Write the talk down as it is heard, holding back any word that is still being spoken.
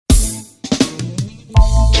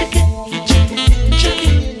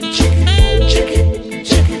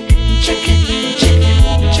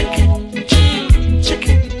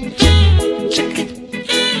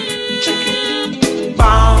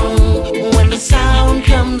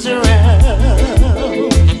comes around,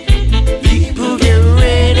 people get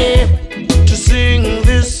ready to sing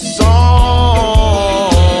this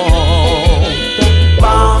song.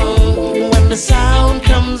 Bong, when the sound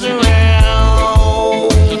comes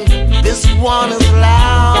around, this one is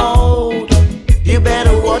loud. You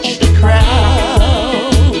better watch the crowd.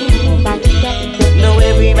 No,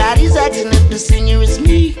 everybody's acting if the singer is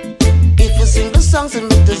me. If you sing the songs and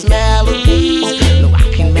make those melodies, no, I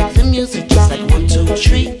can make the music just like 1, 2,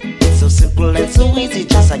 3. It's so simple and so easy,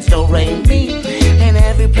 just like do, re, and mi. And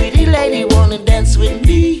every pretty lady wanna dance with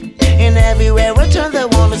me. And everywhere I turn they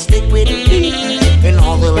wanna stick with me. And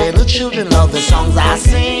all the little children love the songs I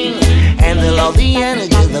sing. And they love the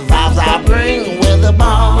energy, the vibes I bring. With a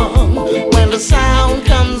bong, when the sound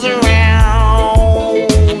comes around,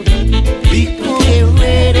 people get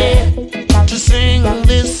ready to sing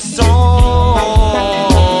this song.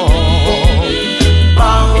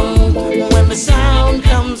 Bong, when the sound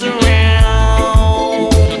comes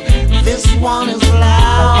around, this one is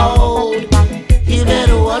loud. You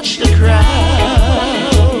better watch the crowd.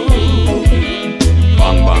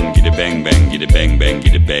 Bang bang, get it bang bang, get it bang bang,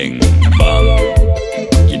 get it bang. Bang,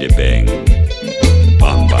 get it bang.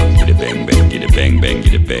 Bang bang, get it bang bang, get it bang bang,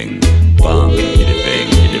 get it bang. Bang, get it bang,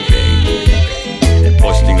 get it bang.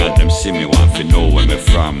 Posting at them see me want to know where me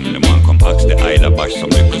from. Them want come ask the Ilabash some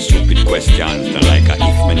little stupid questions. Not like a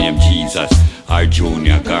if my name Jesus or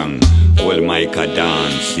Junior Gang. Well, Micah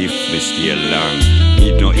dance if me stay long.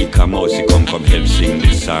 Need no Ika mouse, he come help sing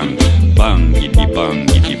this song. Bang, giddy bang,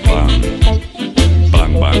 giddy bang.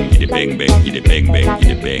 Bang bang, giddy bang bang, giddy bang bang,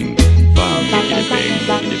 giddy bang. Bang, giddy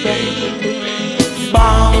bang, giddy bang.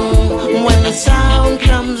 Bong, when the sound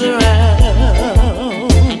comes around,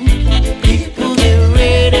 people get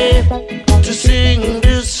ready to sing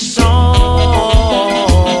this song.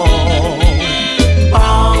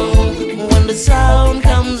 Bong, when the sound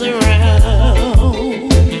comes around,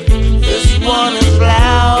 this one is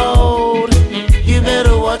loud. You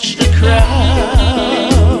better watch the crowd.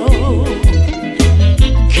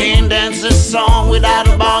 Can't dance this song without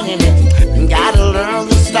a bong in it. Gotta learn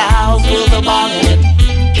the styles with a bong in it.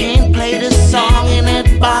 Can't play this song in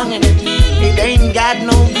it, bong in it. It ain't got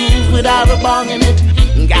no groove without a bong in it.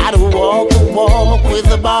 Gotta walk the walk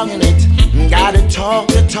with a bong in it. Gotta talk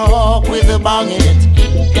the talk with a bong in it.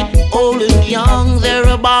 Old and young, they're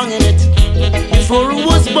a bong in it. Before I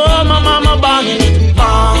was born, my mama bong in it.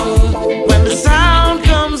 Bong, when the sound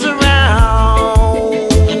comes around,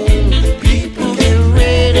 people get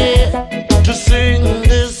ready to sing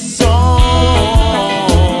this song.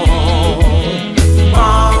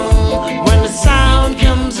 Bong, when the sound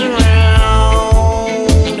comes around,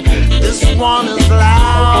 this one is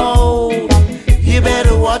loud. You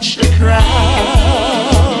better watch the crowd.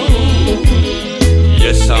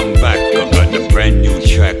 Yes, I'm back. I got the brand new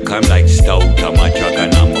track. I'm like stout, I'm a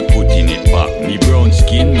dragon, I'm putting it back. Me brown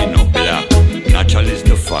skin, me no black. Natural is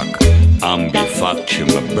the fact. I'm be factory,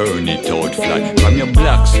 me burn it out flat. From your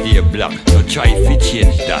black, stay black. No try to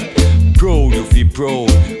change that. Proud to be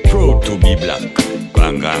proud, proud to be black.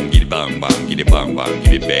 Bang bang, giddy bang bang, giddy bang bang,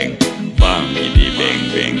 giddy bang. Bang, giddy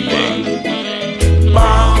bang bang bang.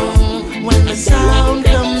 Bong, when the sound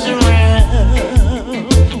comes around,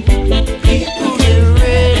 people get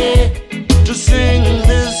ready to sing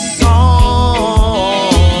this song.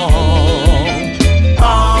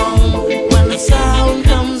 Bong, when the sound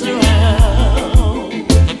comes around,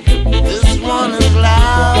 this one is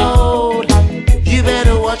loud. You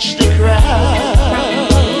better watch the crowd.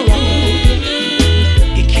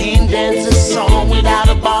 You can't dance this song without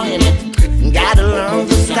a bong in it. Gotta learn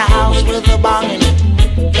the styles with a bong in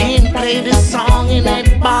it. Can't play this song in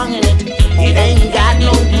it, bong in it.